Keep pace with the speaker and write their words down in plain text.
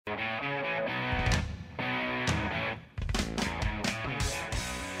Good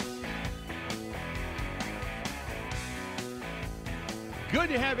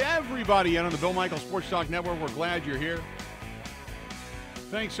to have everybody in on the Bill Michaels Sports Talk Network. We're glad you're here.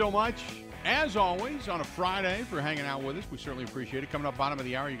 Thanks so much, as always, on a Friday for hanging out with us. We certainly appreciate it. Coming up bottom of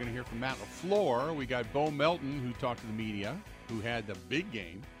the hour, you're going to hear from Matt LaFleur. We got Bo Melton, who talked to the media, who had the big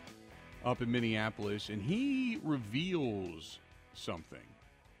game up in Minneapolis, and he reveals something.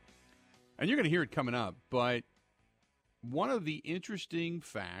 And you're going to hear it coming up, but one of the interesting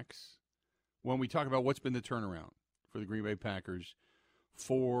facts when we talk about what's been the turnaround for the Green Bay Packers,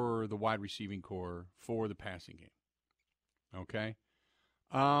 for the wide receiving core, for the passing game, okay,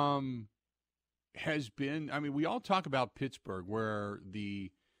 has been, I mean, we all talk about Pittsburgh where the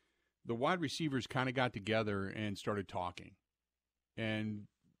wide receivers kind of got together and started talking and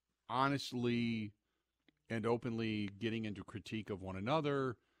honestly and openly getting into critique of one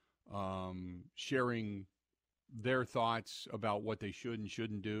another, sharing their thoughts about what they should and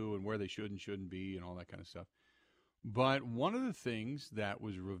shouldn't do and where they should and shouldn't be and all that kind of stuff. But one of the things that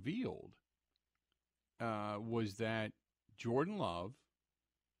was revealed was that Jordan Love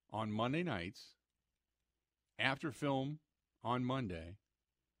on Monday nights, after film on Monday,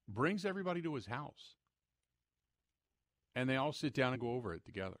 brings everybody to his house. And they all sit down and go over it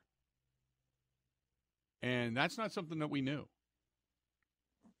together. And that's not something that we knew.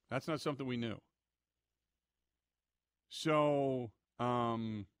 That's not something we knew. So,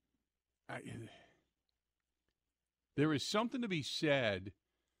 there is something to be said,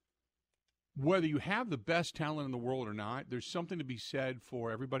 whether you have the best talent in the world or not, there's something to be said for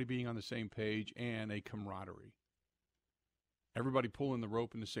everybody being on the same page and a camaraderie. Everybody pulling the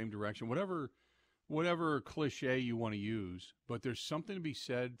rope in the same direction, whatever cliche you want to use, but there's something to be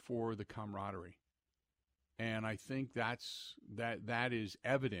said for the camaraderie. And I think that is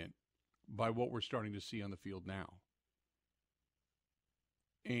evident by what we're starting to see on the field now.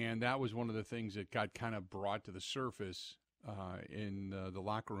 And that was one of the things that got kind of brought to the surface in the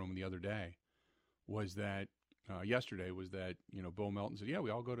locker room the other day was that, yesterday was that, Bo Melton said, yeah,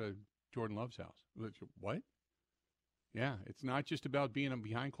 we all go to Jordan Love's house. What? Yeah, it's not just about being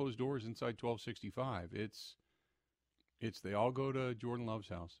behind closed doors inside 1265. It's they all go to Jordan Love's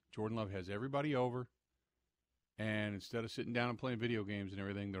house. Jordan Love has everybody over, and instead of sitting down and playing video games and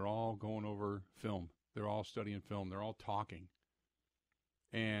everything, they're all going over film. They're all studying film. They're all talking.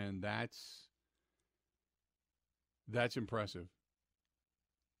 And that's impressive.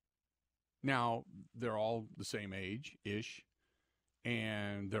 Now, they're all the same age-ish,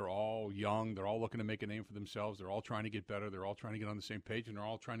 and they're all young. They're all looking to make a name for themselves. They're all trying to get better. They're all trying to get on the same page, and they're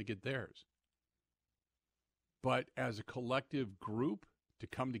all trying to get theirs. But as a collective group, to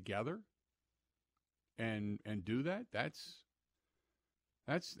come together and do that, that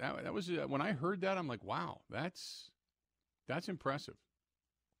was when I heard that, I'm like, wow, that's impressive.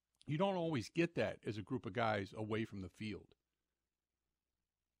 You don't always get that as a group of guys away from the field.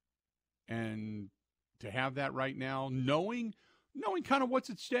 And to have that right now, knowing kind of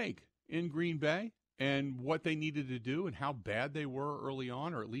what's at stake in Green Bay and what they needed to do and how bad they were early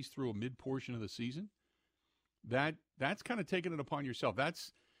on, or at least through a mid-portion of the season, that's kind of taking it upon yourself.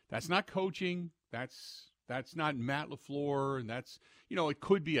 That's not coaching. That's not Matt LaFleur, and that's, it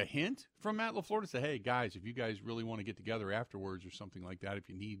could be a hint from Matt LaFleur to say, hey, guys, if you guys really want to get together afterwards or something like that, if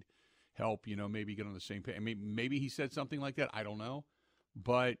you need help, maybe get on the same page. Maybe he said something like that. I don't know.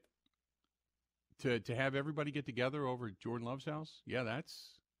 But to have everybody get together over at Jordan Love's house, yeah,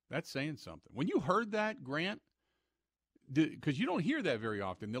 that's saying something. When you heard that, Grant, because you don't hear that very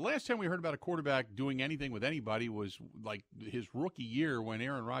often. The last time we heard about a quarterback doing anything with anybody was like his rookie year when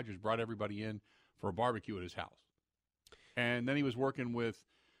Aaron Rodgers brought everybody in for a barbecue at his house. And then he was working with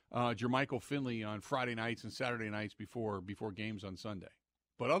Jermichael Finley on Friday nights and Saturday nights before games on Sunday.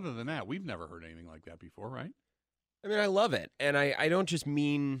 But other than that, we've never heard anything like that before, right? I mean, I love it. And I don't just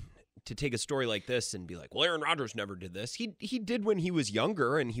mean to take a story like this and be like, well, Aaron Rodgers never did this. He did when he was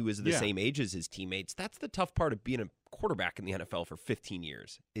younger and he was the same age as his teammates. That's the tough part of being a quarterback in the NFL for 15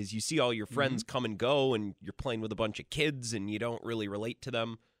 years, is you see all your friends come and go and you're playing with a bunch of kids and you don't really relate to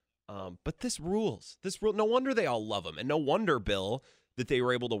them. But this rules. No wonder they all love him. And no wonder, Bill, that they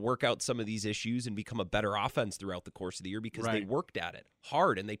were able to work out some of these issues and become a better offense throughout the course of the year because they worked at it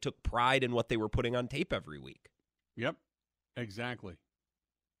hard and they took pride in what they were putting on tape every week. Yep, exactly.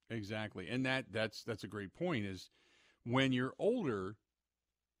 And that's a great point, is when you're older,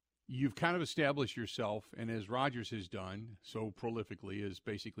 you've kind of established yourself, and as Rodgers has done so prolifically, is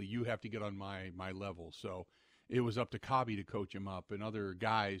basically you have to get on my level. So it was up to Cobby to coach him up and other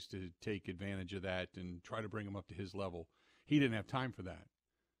guys to take advantage of that and try to bring him up to his level. He didn't have time for that.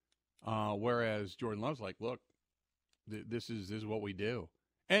 Whereas Jordan Love's like, look, this is what we do.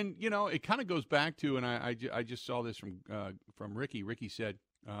 And, it kind of goes back to, and I just saw this from Ricky. Ricky said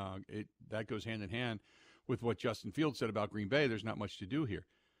that goes hand in hand with what Justin Fields said about Green Bay. There's not much to do here.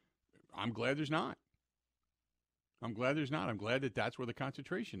 I'm glad there's not. I'm glad that that's where the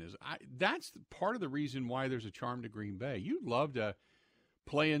concentration is. That's part of the reason why there's a charm to Green Bay. You'd love to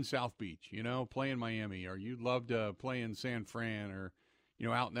play in South Beach, play in Miami, or you'd love to play in San Fran or,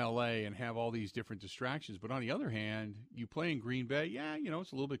 out in L.A. and have all these different distractions. But on the other hand, you play in Green Bay,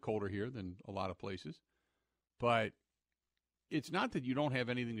 it's a little bit colder here than a lot of places. But it's not that you don't have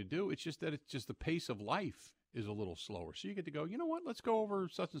anything to do. It's just that the pace of life is a little slower. So you get to go, you know what, let's go over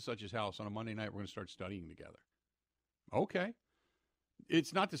such and such's house on a Monday night. We're going to start studying together. Okay.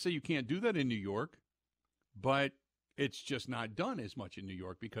 It's not to say you can't do that in New York, but it's just not done as much in New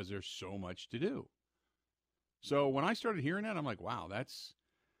York because there's so much to do. So when I started hearing that, I'm like, wow,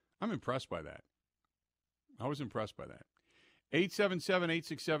 I'm impressed by that. I was impressed by that.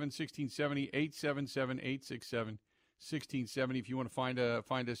 877-867-1670, 877-867-1670. If you want to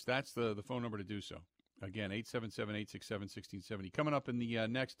find us, that's the phone number to do so. Again, 877-867-1670. Coming up in the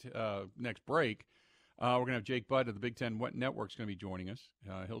next break, we're going to have Jake Budd of the Big Ten Network is going to be joining us.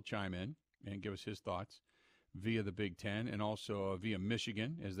 He'll chime in and give us his thoughts via the Big Ten and also via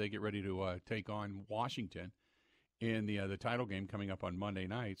Michigan as they get ready to take on Washington in the title game coming up on Monday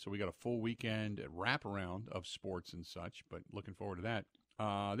night. So we got a full weekend wraparound of sports and such, but looking forward to that.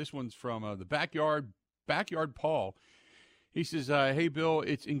 This one's from the Backyard Paul. He says, hey, Bill,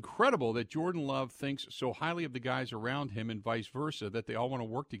 it's incredible that Jordan Love thinks so highly of the guys around him and vice versa, that they all want to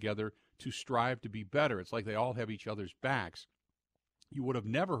work together to strive to be better. It's like they all have each other's backs. You would have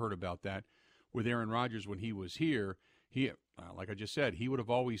never heard about that with Aaron Rodgers when he was here. He, like I just said, he would have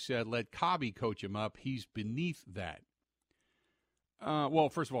always said, let Cobby coach him up. He's beneath that. Well,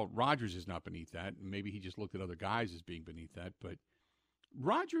 first of all, Rodgers is not beneath that. Maybe he just looked at other guys as being beneath that. But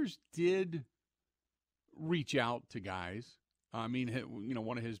Rodgers did reach out to guys. I mean,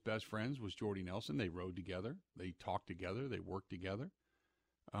 one of his best friends was Jordy Nelson. They rode together. They talked together. They worked together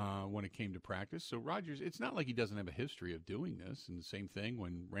when it came to practice. So Rodgers, it's not like he doesn't have a history of doing this. And the same thing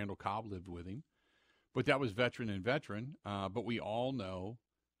when Randall Cobb lived with him. But that was veteran and veteran. But we all know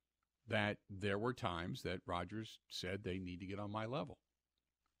that there were times that Rodgers said they need to get on my level.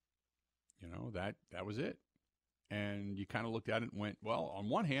 That was it. And you kind of looked at it and went, well, on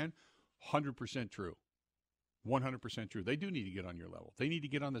one hand, 100% true. 100% true. They do need to get on your level. They need to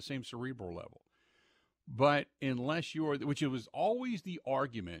get on the same cerebral level. But unless you're, which it was always the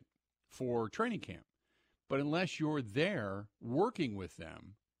argument for training camp, but unless you're there working with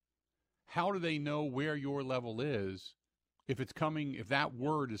them, how do they know where your level is if that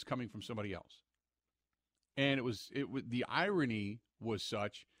word is coming from somebody else? And the irony was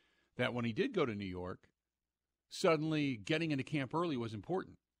such that when he did go to New York, suddenly getting into camp early was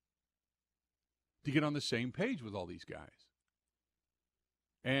important to get on the same page with all these guys.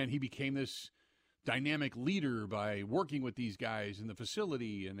 And he became this dynamic leader by working with these guys in the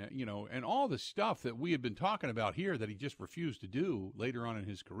facility and all the stuff that we had been talking about here that he just refused to do later on in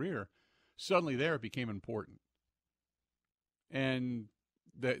his career. Suddenly there it became important. And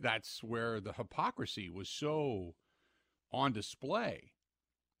that's where the hypocrisy was so on display,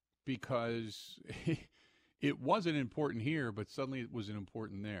 because it wasn't important here, but suddenly it was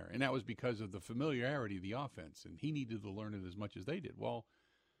important there. And that was because of the familiarity of the offense, and he needed to learn it as much as they did. Well,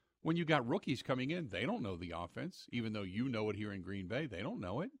 when you got rookies coming in, they don't know the offense. Even though you know it here in Green Bay, they don't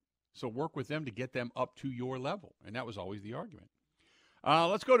know it. So work with them to get them up to your level. And that was always the argument.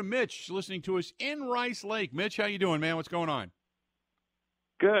 Let's go to Mitch, listening to us in Rice Lake. Mitch, how you doing, man? What's going on?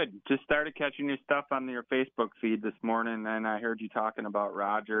 Good. Just started catching your stuff on your Facebook feed this morning, and I heard you talking about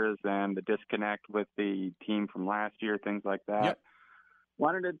Rodgers and the disconnect with the team from last year, things like that. Yep.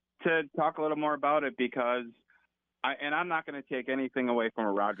 Wanted to talk a little more about it because I'm not going to take anything away from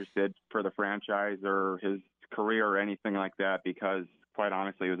what Rodgers did for the franchise or his career or anything like that, because quite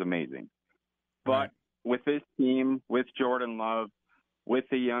honestly, it was amazing. But with this team, with Jordan Love, with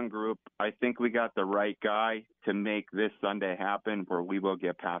the young group, I think we got the right guy to make this Sunday happen where we will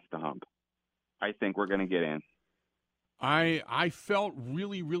get past the hump. I think we're going to get in. I felt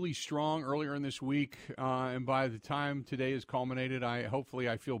really, really strong earlier in this week, and by the time today is culminated, hopefully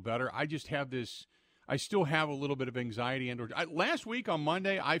I feel better. I just have this – I still have a little bit of anxiety. Last week on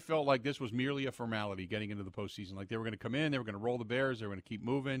Monday, I felt like this was merely a formality getting into the postseason. Like they were going to come in, they were going to roll the Bears, they were going to keep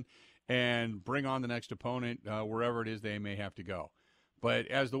moving and bring on the next opponent wherever it is they may have to go. But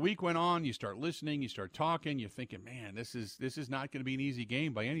as the week went on, you start listening, you start talking, you're thinking, man, this is not going to be an easy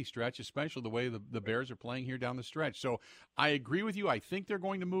game by any stretch, especially the way the Bears are playing here down the stretch. So I agree with you. I think they're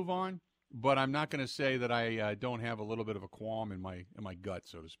going to move on, but I'm not going to say that I don't have a little bit of a qualm in my gut,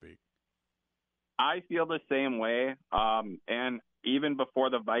 so to speak. I feel the same way. And even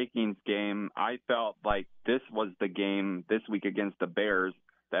before the Vikings game, I felt like this was the game this week against the Bears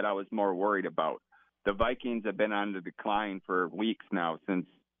that I was more worried about. The Vikings have been on the decline for weeks now since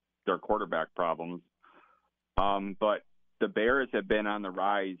their quarterback problems. But the Bears have been on the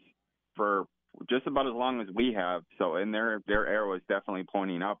rise for just about as long as we have. So, and their arrow is definitely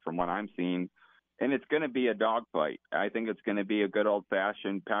pointing up from what I'm seeing. And it's going to be a dogfight. I think it's going to be a good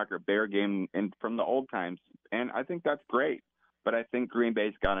old-fashioned Packer-Bear game from the old times. And I think that's great. But I think Green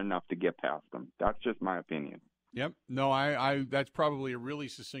Bay's got enough to get past them. That's just my opinion. Yep. No, I that's probably a really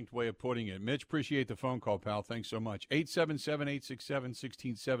succinct way of putting it. Mitch, appreciate the phone call, pal. Thanks so much.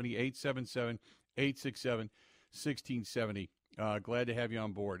 877-867-1670, 877-867-1670. Glad to have you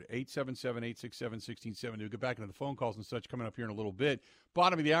on board. 877-867-1670. We'll get back into the phone calls and such coming up here in a little bit.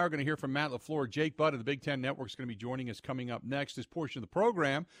 Bottom of the hour, going to hear from Matt LaFleur. Jake Butt of the Big Ten Network is going to be joining us coming up next. This portion of the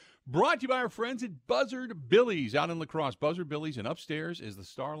program brought to you by our friends at Buzzard Billy's out in La Crosse. Buzzard Billy's, and upstairs is the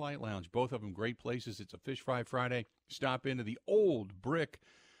Starlight Lounge. Both of them great places. It's a Fish Fry Friday. Stop into the old brick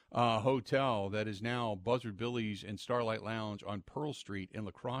hotel that is now Buzzard Billy's and Starlight Lounge on Pearl Street in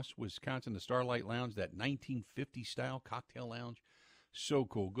La Crosse, Wisconsin. The Starlight Lounge, that 1950-style cocktail lounge. So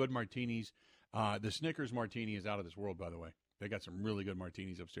cool. Good martinis. The Snickers martini is out of this world, by the way. They got some really good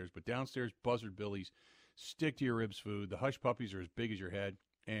martinis upstairs. But downstairs, Buzzard Billy's. Stick to your ribs food. The Hush Puppies are as big as your head.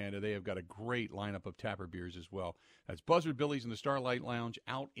 And they have got a great lineup of tapper beers as well. That's Buzzard Billy's in the Starlight Lounge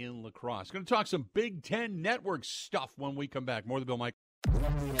out in La Crosse. Going to talk some Big Ten Network stuff when we come back. More of the Bill Mike.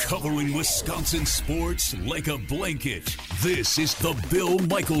 Covering Wisconsin sports like a blanket. This is the Bill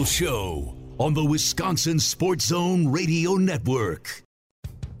Michaels Show on the Wisconsin Sports Zone Radio Network.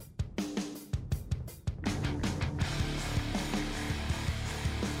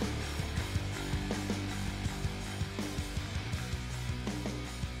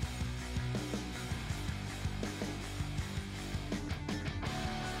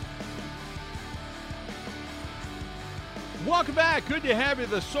 Welcome back. Good to have you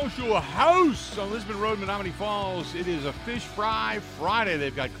at the Social House on Lisbon Road, Menominee Falls. It is a Fish Fry Friday.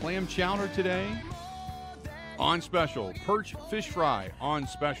 They've got clam chowder today on special. Perch fish fry on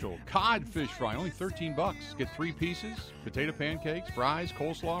special. Cod fish fry, only $13. Get 3 pieces, potato pancakes, fries,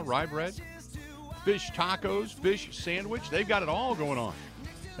 coleslaw, rye bread, fish tacos, fish sandwich. They've got it all going on.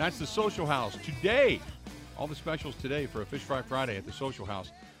 That's the Social House. Today, all the specials today for a Fish Fry Friday at the Social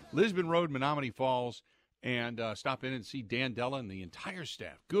House. Lisbon Road, Menominee Falls. And stop in and see Dan Della and the entire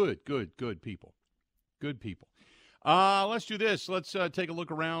staff. Good people. Good people. Let's do this. Let's take a look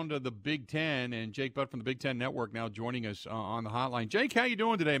around the Big Ten. And Jake Butt from the Big Ten Network now joining us on the hotline. Jake, how you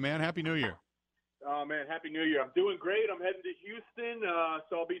doing today, man? Happy New Year. Oh, man, Happy New Year. I'm doing great. I'm heading to Houston,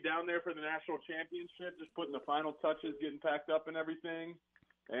 so I'll be down there for the national championship, just putting the final touches, getting packed up and everything.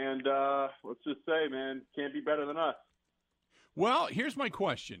 And let's just say, man, can't be better than us. Well, here's my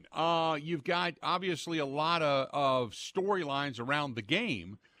question. You've got, obviously, a lot of storylines around the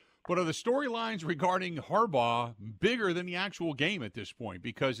game, but are the storylines regarding Harbaugh bigger than the actual game at this point?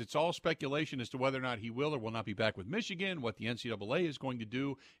 Because it's all speculation as to whether or not he will or will not be back with Michigan, what the NCAA is going to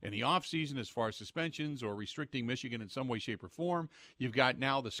do in the offseason as far as suspensions or restricting Michigan in some way, shape, or form. You've got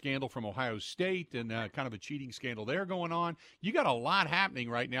now the scandal from Ohio State and kind of a cheating scandal there going on. You got a lot happening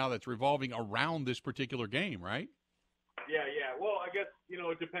right now that's revolving around this particular game, right? Yeah. Well, I guess,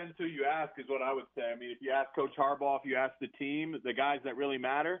 it depends who you ask is what I would say. I mean, if you ask Coach Harbaugh, if you ask the team, the guys that really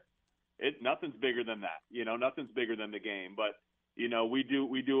matter, nothing's bigger than that. Nothing's bigger than the game. But, we do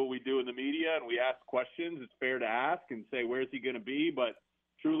what we do in the media, and we ask questions. It's fair to ask and say, where's he going to be? But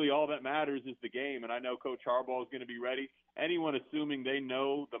truly all that matters is the game. And I know Coach Harbaugh is going to be ready. Anyone assuming they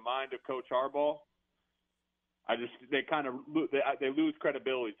know the mind of Coach Harbaugh, they lose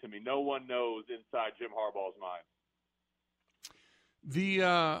credibility to me. No one knows inside Jim Harbaugh's mind.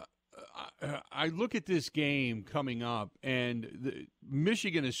 I look at this game coming up, and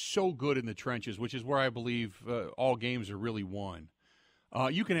Michigan is so good in the trenches, which is where I believe all games are really won.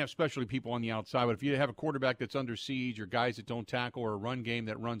 You can have specialty people on the outside, but if you have a quarterback that's under siege or guys that don't tackle or a run game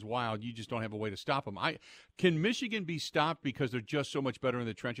that runs wild, you just don't have a way to stop them. Can Michigan be stopped because they're just so much better in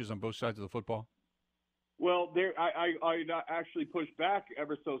the trenches on both sides of the football? Well, I actually push back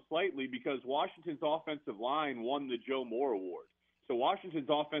ever so slightly because Washington's offensive line won the Joe Moore Award. So Washington's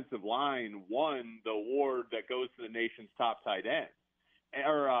offensive line won the award that goes to the nation's top tight end.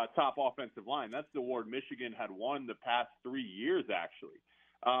 or top offensive line. That's the award Michigan had won the past 3 years, actually.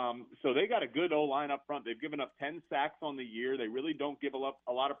 So they got a good O-line up front. They've given up 10 sacks on the year. They really don't give up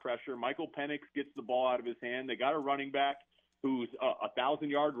a lot of pressure. Michael Penix gets the ball out of his hand. They got a running back who's a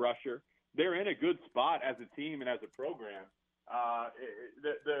 1,000-yard rusher. They're in a good spot as a team and as a program.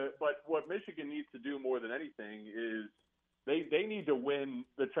 But what Michigan needs to do more than anything is they need to win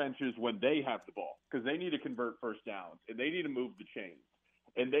the trenches when they have the ball, because they need to convert first downs and they need to move the chains.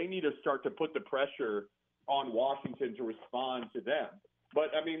 And they need to start to put the pressure on Washington to respond to them.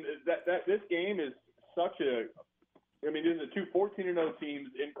 But, I mean, this game is such a – I mean, these are the two 14-0 teams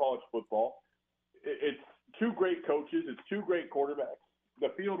in college football. It's two great coaches. It's two great quarterbacks.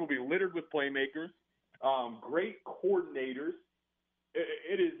 The field will be littered with playmakers, great coordinators.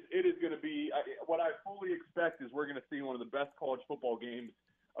 It is going to be – what I fully expect is we're going to see one of the best college football games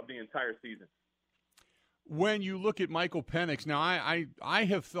of the entire season. When you look at Michael Penix, now I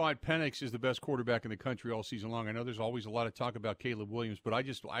have thought Penix is the best quarterback in the country all season long. I know there's always a lot of talk about Caleb Williams, but I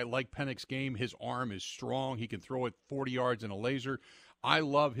like Penix's game. His arm is strong. He can throw it 40 yards in a laser. I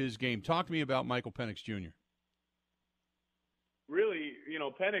love his game. Talk to me about Michael Penix Jr. Really,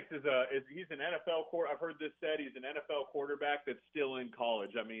 Penix he's an NFL I've heard this said, he's an NFL quarterback that's still in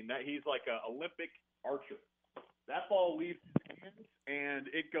college. I mean, he's like an Olympic archer. That ball leaves his hands, and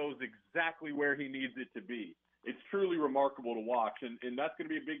it goes exactly where he needs it to be. It's truly remarkable to watch, and that's going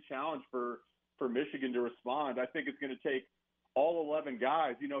to be a big challenge for Michigan to respond. I think it's going to take all 11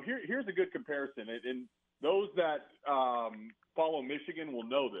 guys. Here's a good comparison, and those that follow Michigan will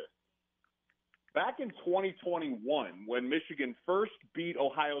know this. Back in 2021, when Michigan first beat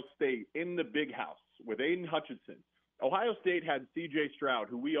Ohio State in the Big House with Aiden Hutchinson, Ohio State had C.J. Stroud,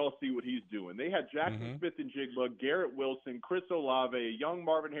 who we all see what he's doing. They had Jackson Smith-Njigba, Garrett Wilson, Chris Olave, young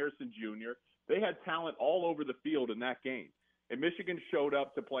Marvin Harrison Jr. They had talent all over the field in that game, and Michigan showed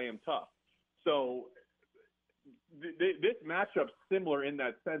up to play him tough. So this matchup's similar in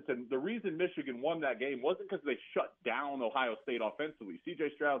that sense, and the reason Michigan won that game wasn't because they shut down Ohio State offensively.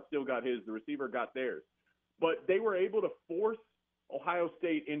 C.J. Stroud still got his. The receiver got theirs. But they were able to force Ohio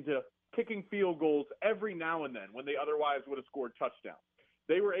State into kicking field goals every now and then when they otherwise would have scored touchdowns.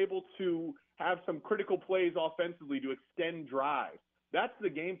 They were able to have some critical plays offensively to extend drives. That's the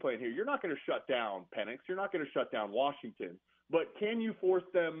game plan here. You're not going to shut down Penix. You're not going to shut down Washington. But can you force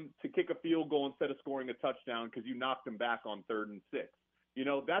them to kick a field goal instead of scoring a touchdown because you knocked them back on 3rd and 6?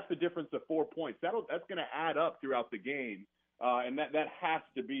 That's the difference of 4 points. That's going to add up throughout the game, and that has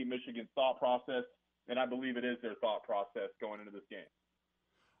to be Michigan's thought process, and I believe it is their thought process going into this game.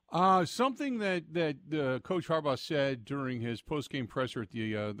 Something that Coach Harbaugh said during his post-game presser at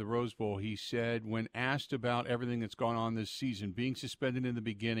the Rose Bowl, he said when asked about everything that's gone on this season, being suspended in the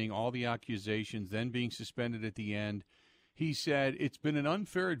beginning, all the accusations, then being suspended at the end, he said it's been an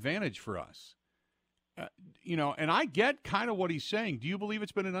unfair advantage for us. And I get kind of what he's saying. Do you believe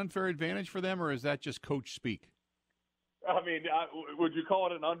it's been an unfair advantage for them, or is that just coach speak? I mean, would you call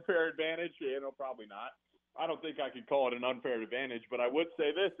it an unfair advantage? Probably not. I don't think I could call it an unfair advantage, but I would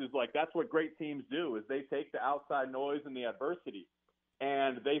say this is that's what great teams do is they take the outside noise and the adversity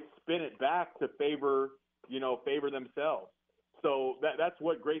and they spin it back to favor themselves. So that's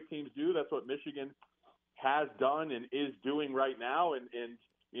what great teams do. That's what Michigan has done and is doing right now. And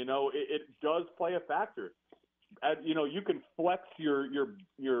it does play a factor. You can flex your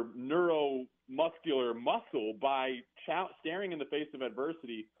neuromuscular muscle by staring in the face of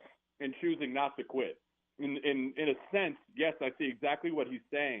adversity and choosing not to quit. In a sense, yes, I see exactly what he's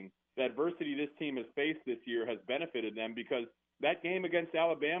saying. The adversity this team has faced this year has benefited them because that game against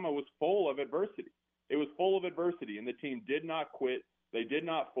Alabama was full of adversity. It was full of adversity, and the team did not quit. They did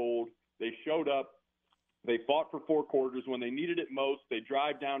not fold. They showed up. They fought for 4 quarters. When they needed it most, they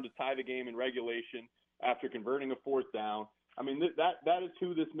drive down to tie the game in regulation after converting a 4th down. I mean, that is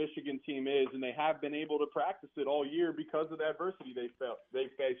who this Michigan team is, and they have been able to practice it all year because of the adversity they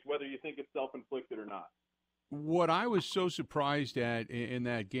faced, whether you think it's self-inflicted or not. What I was so surprised at in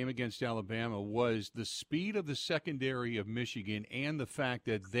that game against Alabama was the speed of the secondary of Michigan and the fact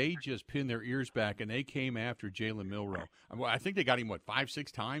that they just pinned their ears back and they came after Jalen Milroe. I think they got him,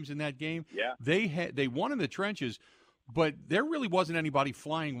 5-6 times in that game? Yeah. They won in the trenches, but there really wasn't anybody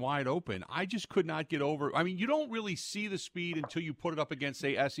flying wide open. I just could not get over. I mean, you don't really see the speed until you put it up against,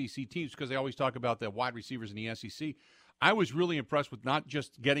 say, SEC teams because they always talk about the wide receivers in the SEC. I was really impressed with not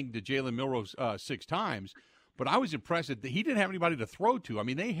just getting to Jalen Milroe 6 times, but I was impressed that he didn't have anybody to throw to. I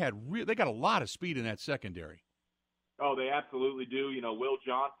mean, they got a lot of speed in that secondary. Oh, they absolutely do. Will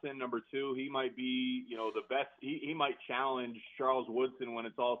Johnson, number 2, he might be, the best. He might challenge Charles Woodson when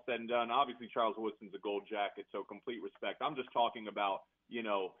it's all said and done. Obviously, Charles Woodson's a gold jacket, so complete respect. I'm just talking about,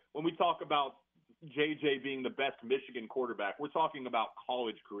 when we talk about JJ being the best Michigan quarterback, we're talking about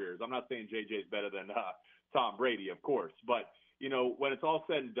college careers. I'm not saying JJ's better than Tom Brady, of course. But, when it's all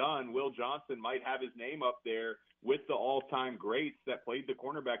said and done, Will Johnson might have his name up there with the all-time greats that played the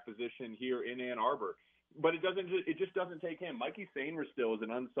cornerback position here in Ann Arbor. But it just doesn't take him. Mikey Sainer still is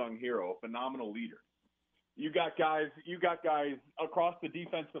an unsung hero, a phenomenal leader. You got guys across the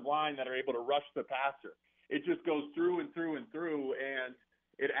defensive line that are able to rush the passer. It just goes through and through and through, and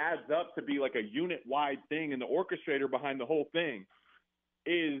it adds up to be like a unit-wide thing. And the orchestrator behind the whole thing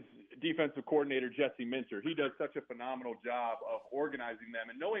is defensive coordinator Jesse Minter. He does such a phenomenal job of organizing them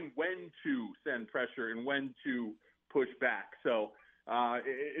and knowing when to send pressure and when to push back. So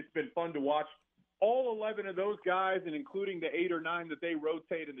it's been fun to watch. All 11 of those guys, and including the 8 or 9 that they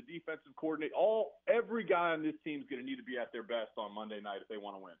rotate in the defensive coordinator, every guy on this team is going to need to be at their best on Monday night if they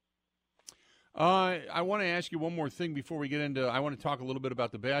want to win. I want to ask you one more thing before we get into – I want to talk a little bit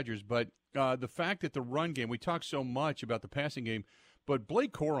about the Badgers, but the fact that the run game – we talk so much about the passing game, but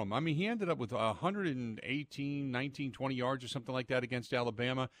Blake Corum, I mean, he ended up with 118, 19, 20 yards or something like that against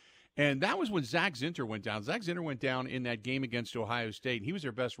Alabama. And that was when Zach Zinter went down. Zach Zinter went down in that game against Ohio State. He was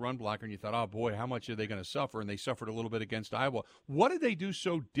their best run blocker, and you thought, oh, boy, how much are they going to suffer? And they suffered a little bit against Iowa. What did they do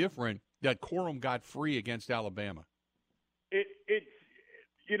so different that Corum got free against Alabama? It's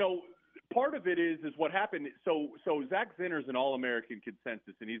part of it is what happened. So Zach Zinter's an All-American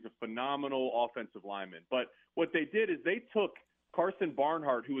consensus, and he's a phenomenal offensive lineman. But what they did is they took Carson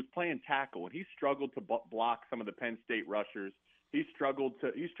Barnhart, who was playing tackle, and he struggled to block some of the Penn State rushers. He struggled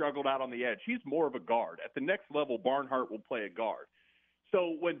out on the edge. He's more of a guard. At the next level, Barnhart will play a guard.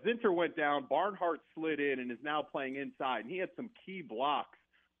 So when Zinter went down, Barnhart slid in and is now playing inside. And he had some key blocks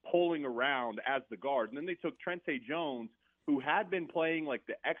pulling around as the guard. And then they took Trente Jones, who had been playing like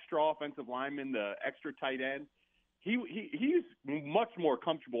the extra offensive lineman, the extra tight end. He's much more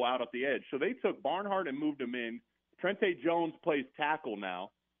comfortable out at the edge. So they took Barnhart and moved him in. Trente Jones plays tackle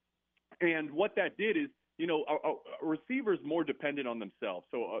now. And what that did is, a receiver's more dependent on themselves.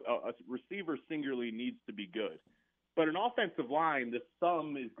 So a receiver singularly needs to be good. But an offensive line, the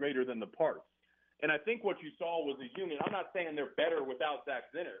sum is greater than the parts. And I think what you saw was a unit. I'm not saying they're better without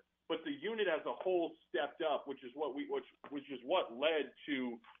Zach Zinter, but the unit as a whole stepped up, which is what led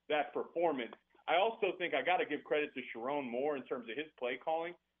to that performance. I also think I got to give credit to Sharon Moore in terms of his play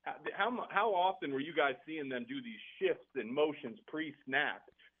calling. How often were you guys seeing them do these shifts and motions pre-snap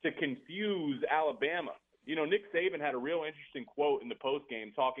to confuse Alabama? Nick Saban had a real interesting quote in the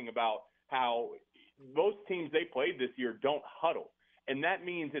postgame talking about how most teams they played this year don't huddle. And that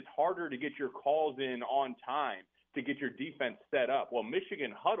means it's harder to get your calls in on time to get your defense set up. Well,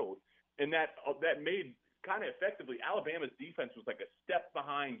 Michigan huddled, and that made kind of effectively Alabama's defense was like a step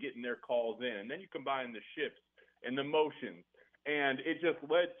behind getting their calls in. And then you combine the shifts and the motions, and it just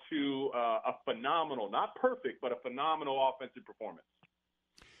led to a phenomenal, not perfect, but a phenomenal offensive performance.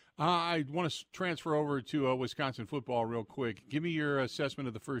 I want to transfer over to Wisconsin football real quick. Give me your assessment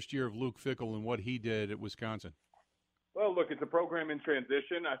of the first year of Luke Fickell and what he did at Wisconsin. Well, look, it's a program in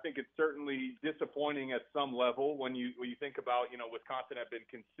transition. I think it's certainly disappointing at some level when you think about, Wisconsin have been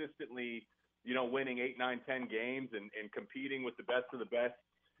consistently, winning 8, 9, 10 games and competing with the best of the best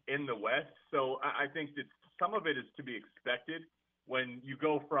in the West. So I think that some of it is to be expected when you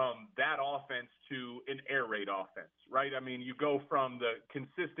go from that offense to an air raid offense, right? I mean, you go from the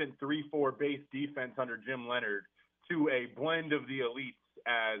consistent 3-4 base defense under Jim Leonard to a blend of the elites,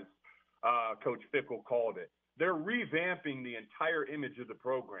 as Coach Fickell called it. They're revamping the entire image of the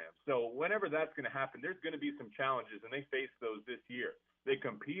program. So whenever that's going to happen, there's going to be some challenges, and they faced those this year. They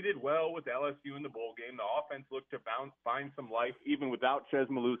competed well with LSU in the bowl game. The offense looked to find some life, even without Ches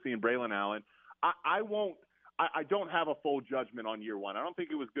Malusi and Braylon Allen. I don't have a full judgment on year one. I don't think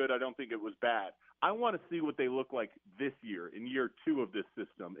it was good. I don't think it was bad. I want to see what they look like this year, in year 2 of this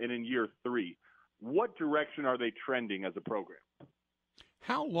system, and in year 3. What direction are they trending as a program?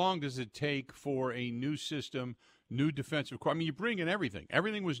 How long does it take for a new system, new defensive core? I mean, you bring in everything.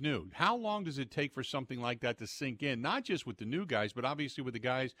 Everything was new. How long does it take for something like that to sink in, not just with the new guys, but obviously with the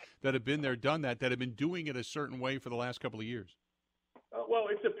guys that have been there, done that have been doing it a certain way for the last couple of years? Well,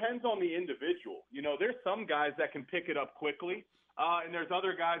 it depends on the individual. There's some guys that can pick it up quickly, and there's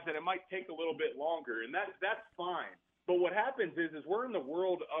other guys that it might take a little bit longer, and that's fine. But what happens is we're in the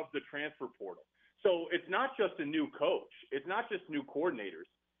world of the transfer portal. So it's not just a new coach. It's not just new coordinators.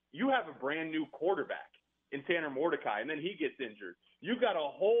 You have a brand-new quarterback in Tanner Mordecai, and then he gets injured. You got a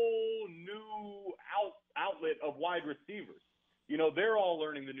whole new outlet of wide receivers. You know, they're all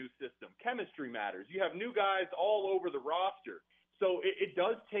learning the new system. Chemistry matters. You have new guys all over the roster. So it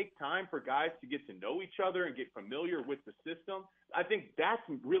does take time for guys to get to know each other and get familiar with the system. I think that's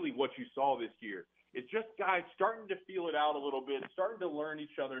really what you saw this year. It's just guys starting to feel it out a little bit, starting to learn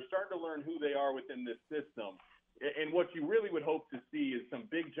each other, starting to learn who they are within this system. And what you really would hope to see is some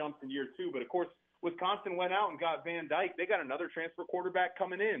big jumps in year two. But, of course, Wisconsin went out and got Van Dyke. They got another transfer quarterback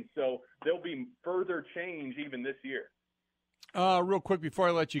coming in. So there'll be further change even this year. Real quick before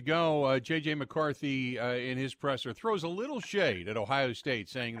I let you go, J.J. McCarthy in his presser throws a little shade at Ohio State,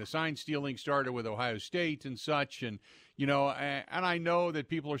 saying the sign stealing started with Ohio State and such. And, you know, and I know that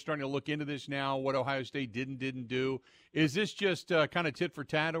people are starting to look into this now, what Ohio State didn't do. Is this just kind of tit for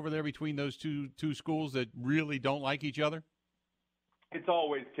tat over there between those two schools that really don't like each other? It's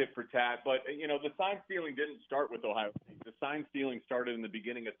always tit for tat, but, you know, the sign stealing didn't start with Ohio State. The sign stealing started in the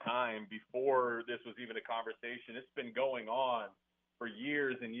beginning of time before this was even a conversation. It's been going on for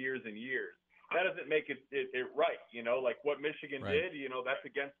years and years and years. That doesn't make it right, you know, like what Michigan did, you know, that's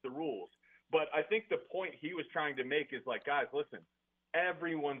against the rules. But I think the point he was trying to make is like, guys, listen,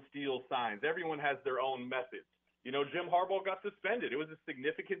 everyone steals signs. Everyone has their own methods. You know, Jim Harbaugh got suspended. It was a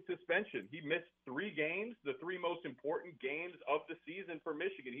significant suspension. He missed 3 games, the 3 most important games of the season for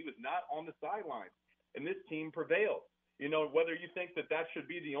Michigan. He was not on the sidelines, and this team prevailed. You know, whether you think that should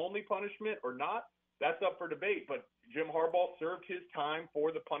be the only punishment or not, that's up for debate. But Jim Harbaugh served his time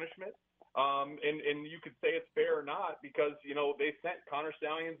for the punishment, and you could say it's fair or not because, you know, they sent Connor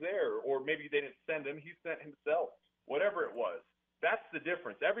Stallions there, or maybe they didn't send him. He sent himself, whatever it was. That's the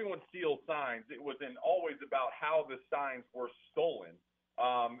difference. Everyone steals signs. It wasn't always about how the signs were stolen.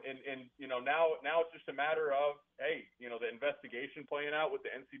 And you know, now it's just a matter of, hey, you know, the investigation playing out with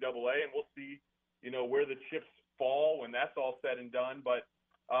the NCAA, and we'll see, you know, where the chips fall when that's all said and done. But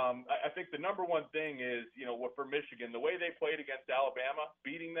I think the number one thing is, you know, for Michigan, the way they played against Alabama,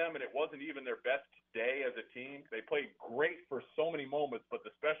 beating them, and it wasn't even their best day as a team. They played great for so many moments, but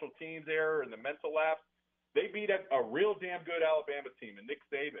the special teams error and the mental lapse, they beat a real damn good Alabama team and Nick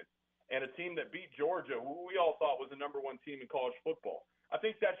Saban, and a team that beat Georgia, who we all thought was the number 1 team in college football. I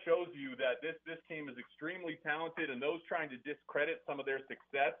think that shows you that this team is extremely talented, and those trying to discredit some of their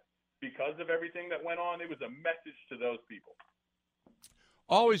success because of everything that went on, it was a message to those people.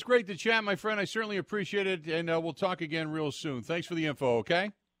 Always great to chat, my friend. I certainly appreciate it, and we'll talk again real soon. Thanks for the info, okay?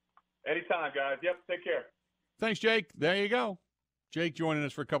 Anytime, guys. Yep, take care. Thanks, Jake. There you go. Jake joining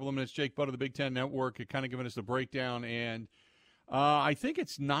us for a couple of minutes. Jake Butt of the Big Ten Network, kind of giving us the breakdown. And I think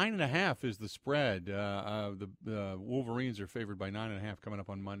it's 9.5 is the spread. The Wolverines are favored by 9.5 coming up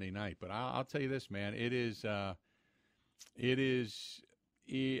on Monday night. But I'll tell you this, man, the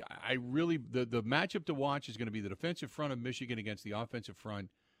matchup to watch is going to be the defensive front of Michigan against the offensive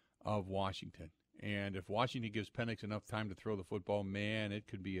front of Washington. And if Washington gives Penix enough time to throw the football, man, it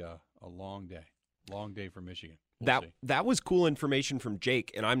could be a long day. Long day for Michigan. That was cool information from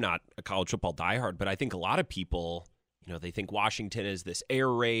Jake, and I'm not a college football diehard, but I think a lot of people, you know, they think Washington is this air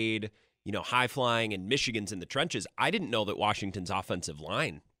raid, you know, high flying, and Michigan's in the trenches. I didn't know that Washington's offensive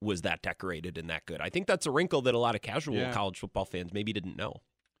line was that decorated and that good. I think that's a wrinkle that a lot of casual college football fans maybe didn't know.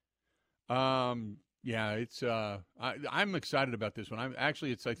 Yeah, it's I'm excited about this one. I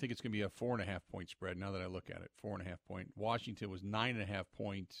think it's going to be a 4.5 point spread. Now that I look at it, 4.5 point. Washington was 9.5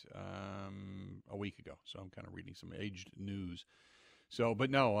 points a week ago, so I'm kind of reading some aged news. So,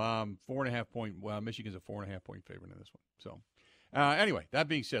 but no, 4.5 point. Well, Michigan's a 4.5 point favorite in this one. So, anyway, that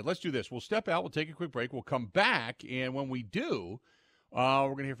being said, let's do this. We'll step out. We'll take a quick break. We'll come back, and when we do, we're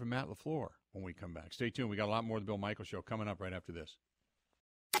going to hear from Matt LaFleur when we come back. Stay tuned. We got a lot more of the Bill Michaels Show coming up right after this.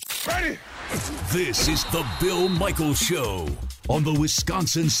 Ready? This is the Bill Michaels Show on the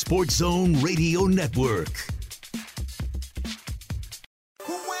Wisconsin Sports Zone Radio Network.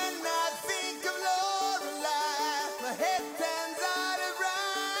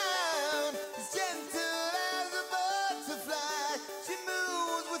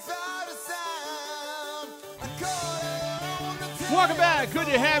 Welcome back. Good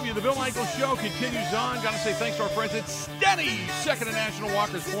to have you. The Bill Michaels Show continues on. Got to say thanks to our friends at Stenny's, Second and National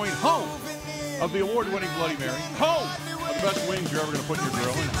Walker's Point, home of the award-winning Bloody Mary, home of the best wings you're ever going to put in your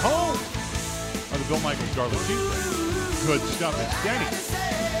grill, and home of the Bill Michaels Garlic Cheese. Good stuff at Stenny's.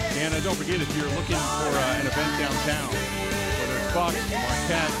 And don't forget, if you're looking for an event downtown, whether it's Bucks,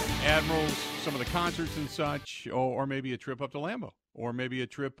 Marquette, Admirals, some of the concerts and such, or maybe a trip up to Lambeau, or maybe a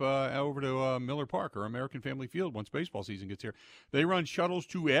trip over to Miller Park or American Family Field once baseball season gets here. They run shuttles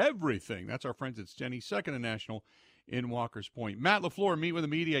to everything. That's our friends at Stenny, Second and National in Walker's Point. Matt LaFleur, meet with the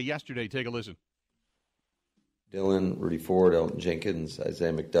media yesterday. Take a listen. Dylan, Rudy Ford, Elton Jenkins,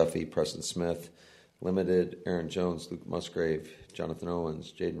 Isaiah McDuffie, Preston Smith, Limited, Aaron Jones, Luke Musgrave, Jonathan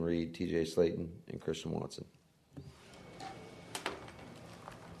Owens, Jaden Reed, TJ Slayton, and Christian Watson.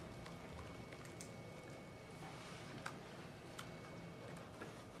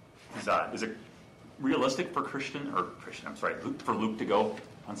 Is it realistic for for Luke to go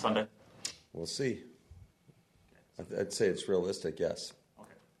on Sunday? We'll see. I'd say it's realistic, yes. Okay.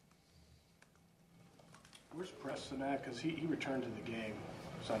 Where's Preston at? Because he returned to the game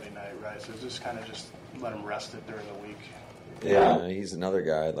Sunday night, right? So just kind of just let him rest it during the week. Yeah, he's another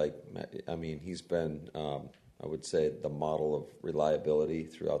guy. He's been, I would say, the model of reliability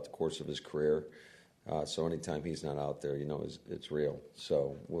throughout the course of his career. So anytime he's not out there, it's real.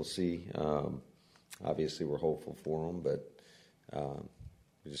 So we'll see. Obviously, we're hopeful for him, but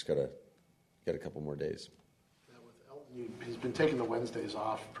we just got a couple more days. Yeah, with Elton, he's been taking the Wednesdays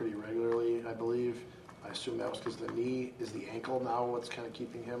off pretty regularly, I believe. I assume that was because the knee is the ankle now. What's kind of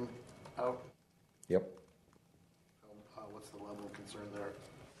keeping him out? Yep. What's the level of concern there?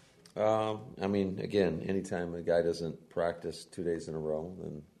 Again, anytime a guy doesn't practice 2 days in a row,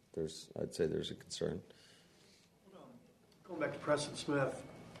 then I'd say there's a concern. Going back to Preston Smith,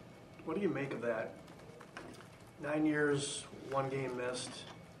 what do you make of that? 9 years, 1 game missed.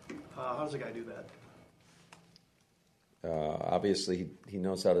 How does a guy do that? Obviously, he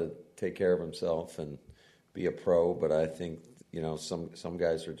knows how to take care of himself and be a pro, but I think, some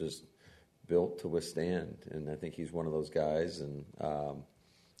guys are just built to withstand, and I think he's one of those guys, and,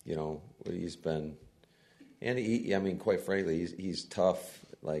 he's been, and quite frankly, he's tough.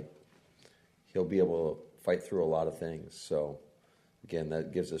 Like, he'll be able to fight through a lot of things. So, again,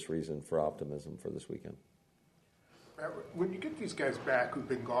 that gives us reason for optimism for this weekend. When you get these guys back who've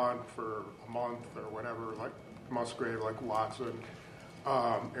been gone for a month or whatever, like Musgrave, like Watson,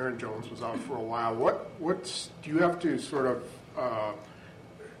 Aaron Jones was out for a while. Do you have to sort of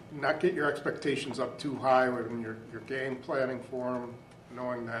not get your expectations up too high when you're game planning for them,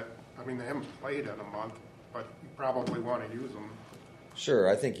 knowing that, they haven't played in a month, but you probably want to use them? Sure.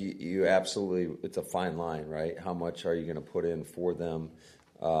 I think you absolutely, it's a fine line, right? How much are you going to put in for them?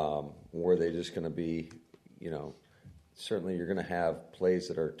 Or are they just going to be, certainly you're going to have plays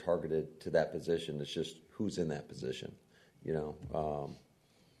that are targeted to that position. It's just who's in that position,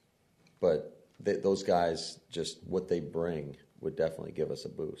 But those guys, just what they bring would definitely give us a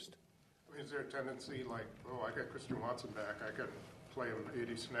boost. Is there a tendency like, I got Christian Watson back, I can play him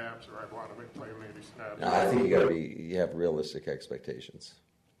 80 snaps, or I want to play him 80 snaps? No, I think you have realistic expectations.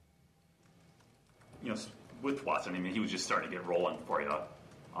 With Watson, he was just starting to get rolling for you.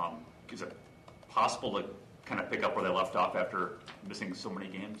 Is it possible to kind of pick up where they left off after missing so many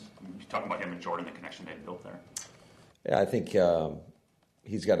games? You're talking about him and Jordan, the connection they built there. Yeah, I think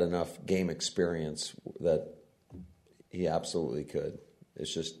he's got enough game experience that he absolutely could.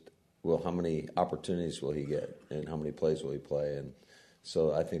 It's just, how many opportunities will he get, and how many plays will he play? And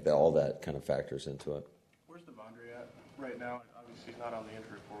so I think that all that kind of factors into it. Where's Devondre at right now? Obviously, he's not on the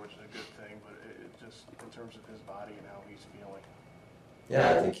injury report, which is a good thing, but it just in terms of his body and how he's feeling.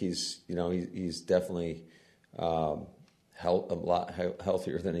 Yeah, I think he's definitely a lot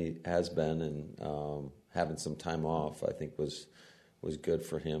healthier than he has been, and having some time off, I think, was good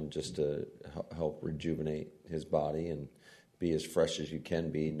for him, just to help rejuvenate his body and be as fresh as you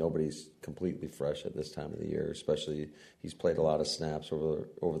can be. Nobody's completely fresh at this time of the year, especially he's played a lot of snaps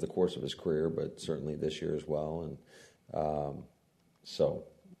over the course of his career, but certainly this year as well. And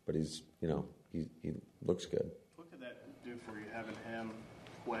but he's he looks good. What could that do for you, having him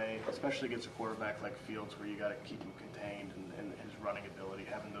play, especially against a quarterback like Fields, where you got to keep him contained, and his running ability,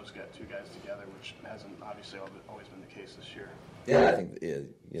 having those two guys together, which hasn't obviously always been the case this year? Yeah, I think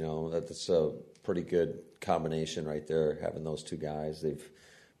that's a pretty good combination right there, having those two guys. They've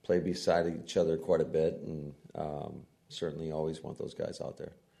played beside each other quite a bit, and certainly always want those guys out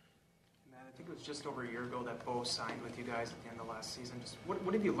there. Matt, I think it was just over a year ago that Bo signed with you guys at the end of last season. Just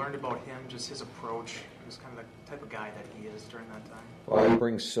what have you learned about him, just his approach, just kind of the type of guy that he is during that time? Well, he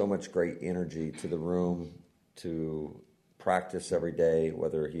brings so much great energy to the room, to practice every day,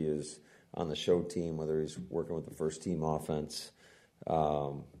 whether he is on the show team, whether he's working with the first team offense.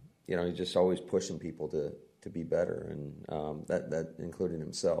 He's just always pushing people to be better, and that including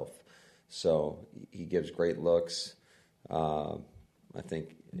himself. So he gives great looks. I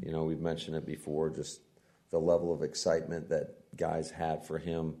think, we've mentioned it before, just the level of excitement that guys have for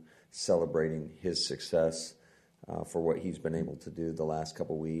him, celebrating his success for what he's been able to do the last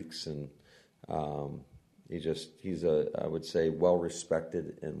couple weeks. And he's a, I would say,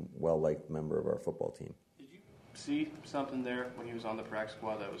 well-respected and well-liked member of our football team. see something there when he was on the practice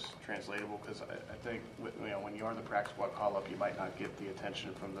squad that was translatable? Because I think when you are in the practice squad call-up, you might not get the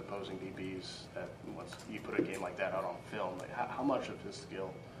attention from the opposing DBs that once you put a game like that out on film. Like how much of his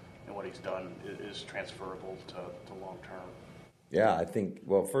skill and what he's done is transferable to long-term? Yeah, I think,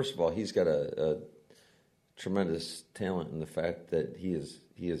 well, first of all, he's got a tremendous talent in the fact that he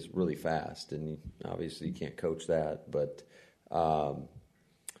is really fast, and obviously you can't coach that, but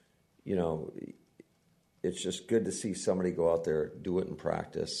it's just good to see somebody go out there, do it in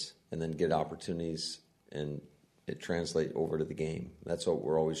practice, and then get opportunities and it translate over to the game. That's what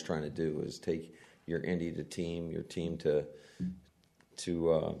we're always trying to do, is take your indie to team, your team to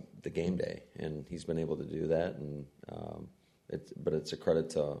the game day, and he's been able to do that, and but it's a credit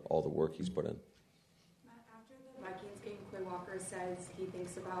to all the work he's put in. After the Vikings game, Quay Walker says he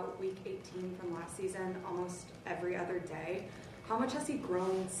thinks about Week 18 from last season almost every other day. How much has he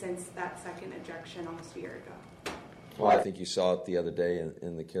grown since that second ejection almost a year ago? Well, I think you saw it the other day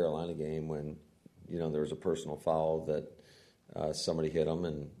in the Carolina game when, there was a personal foul that somebody hit him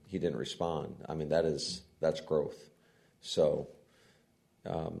and he didn't respond. I mean, that's growth. So,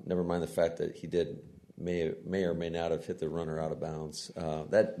 never mind the fact that he may or may not have hit the runner out of bounds.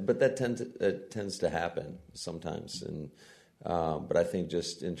 That tends to happen sometimes. And but I think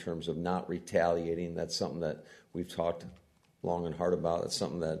just in terms of not retaliating, that's something that we've talked long and hard about. It's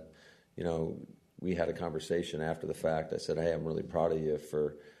something that, we had a conversation after the fact. I said, hey, I'm really proud of you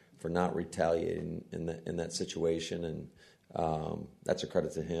for not retaliating in that situation. And that's a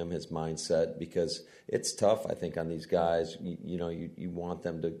credit to him, his mindset, because it's tough, I think, on these guys. You want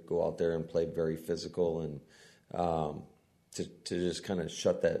them to go out there and play very physical and to just kind of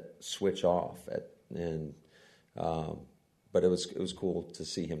shut that switch off. But it was cool to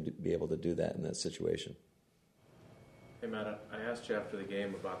see him be able to do that in that situation. Hey, Matt, I asked you after the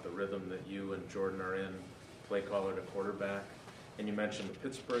game about the rhythm that you and Jordan are in, play caller to quarterback, and you mentioned the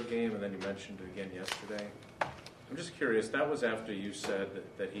Pittsburgh game, and then you mentioned it again yesterday. I'm just curious, that was after you said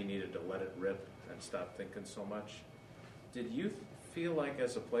that he needed to let it rip and stop thinking so much. Did you feel like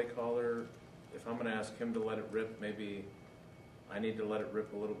as a play caller, if I'm going to ask him to let it rip, maybe I need to let it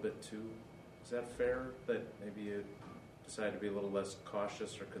rip a little bit too? Is that fair, that maybe you decide to be a little less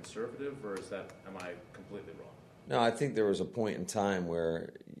cautious or conservative, or am I completely wrong? No, I think there was a point in time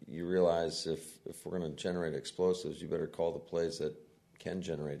where you realize if we're going to generate explosives, you better call the plays that can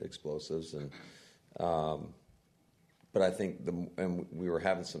generate explosives. And but I think and we were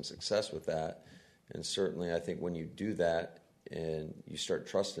having some success with that. And certainly I think when you do that and you start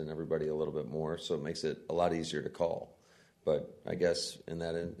trusting everybody a little bit more, so it makes it a lot easier to call. But I guess in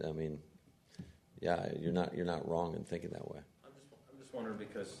that end, I mean, yeah, you're not wrong in thinking that way. I'm just wondering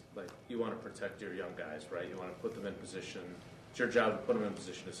because, like, you want to protect your young guys, right? You want to put them in position. It's your job to put them in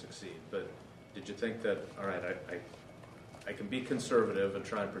position to succeed. But did you think that, all right, I can be conservative and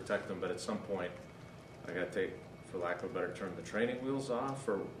try and protect them, but at some point I got to take, for lack of a better term, the training wheels off?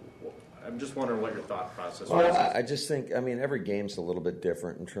 Or I'm just wondering what your thought process was. Well, I just think, every game's a little bit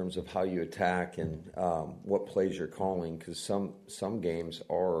different in terms of how you attack and what plays you're calling, because some games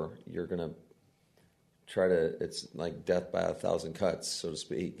you're going to try to, it's like death by 1,000 cuts, so to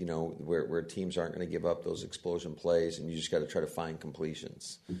speak, where teams aren't going to give up those explosion plays, and you just got to try to find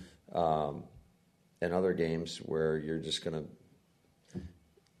completions. And other games where you're just going to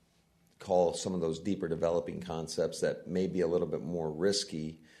call some of those deeper developing concepts that may be a little bit more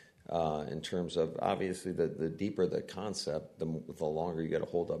risky in terms of, obviously, the deeper the concept, the longer you got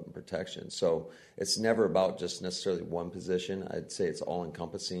to hold up in protection. So it's never about just necessarily one position. I'd say it's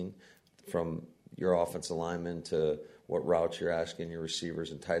all-encompassing, from your offensive lineman to what routes you're asking your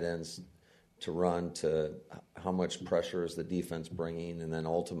receivers and tight ends to run, to how much pressure is the defense bringing, and then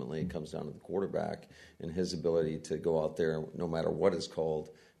ultimately it comes down to the quarterback and his ability to go out there no matter what is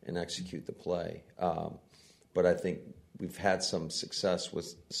called and execute the play. But I think we've had some success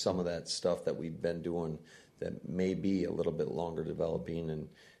with some of that stuff that we've been doing that may be a little bit longer developing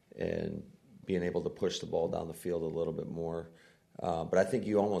and being able to push the ball down the field a little bit more. But I think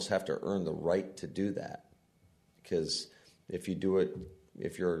you almost have to earn the right to do that, because if you do it,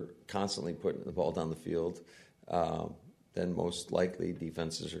 if you're constantly putting the ball down the field, then most likely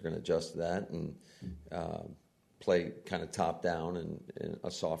defenses are going to adjust to that and play kind of top down and a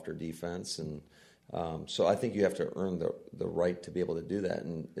softer defense. And so I think you have to earn the right to be able to do that.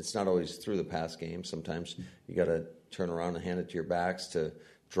 And it's not always through the pass game. Sometimes you got to turn around and hand it to your backs to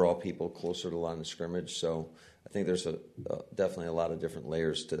draw people closer to the line of scrimmage. So I think there's definitely a lot of different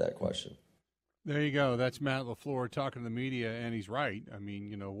layers to that question. There you go. That's Matt LaFleur talking to the media, and he's right. I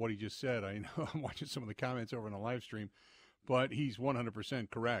mean, what he just said, I know I'm watching some of the comments over on the live stream. But he's 100%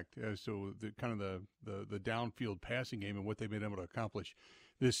 correct as to the kind of the downfield passing game and what they've been able to accomplish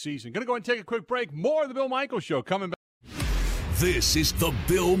this season. Going to go ahead and take a quick break. More of the Bill Michaels Show coming back. This is the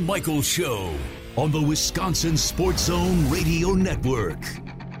Bill Michaels Show on the Wisconsin Sports Zone Radio Network.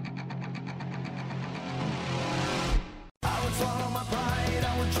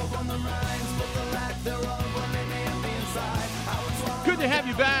 Good to have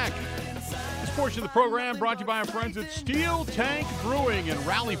you back. This portion of the program brought to you by our friends at Steel Tank Brewing in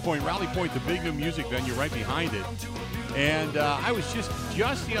Rally Point. Rally Point, the big new music venue right behind it. And I was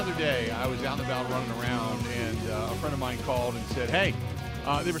just the other day, I was out and about running around, and a friend of mine called and said, hey,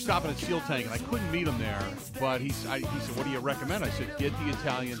 they were stopping at Steel Tank, and I couldn't meet him there. But he said, what do you recommend? I said, get the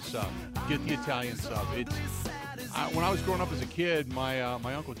Italian sub. Get the Italian sub. When I was growing up as a kid, my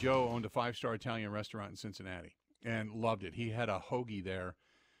Uncle Joe owned a 5-star Italian restaurant in Cincinnati and loved it. He had a hoagie there.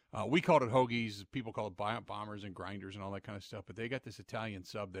 We called it hoagies. People call it bombers and grinders and all that kind of stuff. But they got this Italian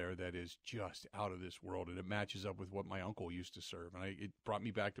sub there that is just out of this world, and it matches up with what my uncle used to serve. And it brought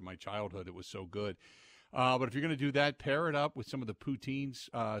me back to my childhood. It was so good. But if you're going to do that, pair it up with some of the Poutine's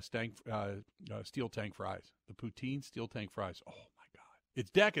steel tank fries. The Poutine steel tank fries. Oh, my God. It's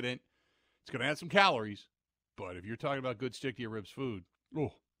decadent. It's going to add some calories. But if you're talking about good stick-to-your-ribs food,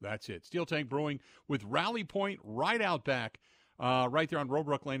 oh, that's it. Steel Tank Brewing with Rally Point right out back, right there on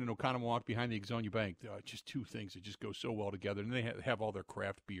Robrook Lane in Oconomowoc behind the Exonia Bank. Just two things that just go so well together. And they have all their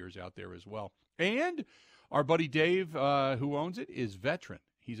craft beers out there as well. And our buddy Dave, who owns it, is veteran.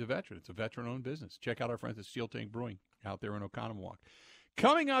 He's a veteran. It's a veteran-owned business. Check out our friends at Steel Tank Brewing out there in Oconomowoc.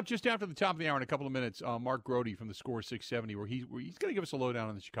 Coming up just after the top of the hour in a couple of minutes, Mark Grody from the Score 670, where he's going to give us a lowdown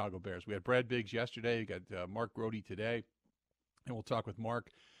on the Chicago Bears. We had Brad Biggs yesterday. We got Mark Grody today. And we'll talk with Mark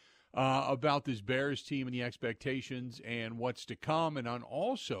about this Bears team and the expectations and what's to come. And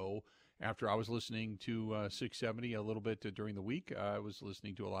also, after I was listening to 670 a little bit during the week, I was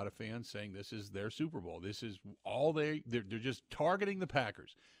listening to a lot of fans saying this is their Super Bowl. This is all they're just targeting the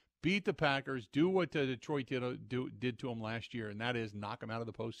Packers. Beat the Packers, do what Detroit did to them last year, and that is knock them out of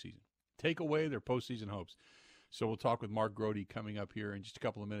the postseason. Take away their postseason hopes. So we'll talk with Mark Grody coming up here in just a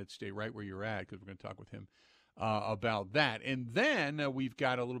couple of minutes. Stay right where you're at because we're going to talk with him about that. And then we've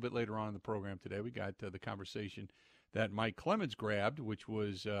got a little bit later on in the program today, we got the conversation that Mike Clemens grabbed, which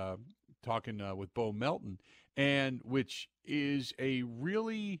was talking with Bo Melton, and which is a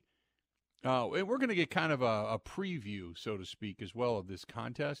really and we're going to get kind of a preview, so to speak, as well of this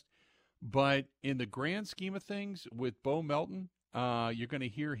contest. But in the grand scheme of things, with Bo Melton, you're going to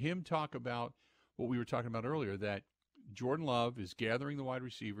hear him talk about what we were talking about earlier, that Jordan Love is gathering the wide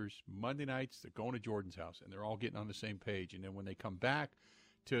receivers Monday nights. They're going to Jordan's house, and they're all getting on the same page. And then when they come back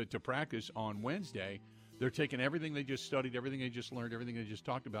to practice on Wednesday, they're taking everything they just studied, everything they just learned, everything they just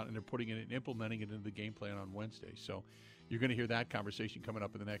talked about, and they're putting it and implementing it into the game plan on Wednesday. So you're going to hear that conversation coming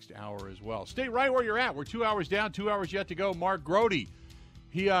up in the next hour as well. Stay right where you're at. We're 2 hours down, 2 hours yet to go. Mark Grody,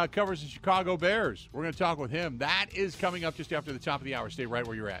 he covers the Chicago Bears. We're going to talk with him. That is coming up just after the top of the hour. Stay right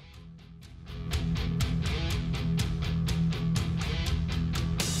where you're at.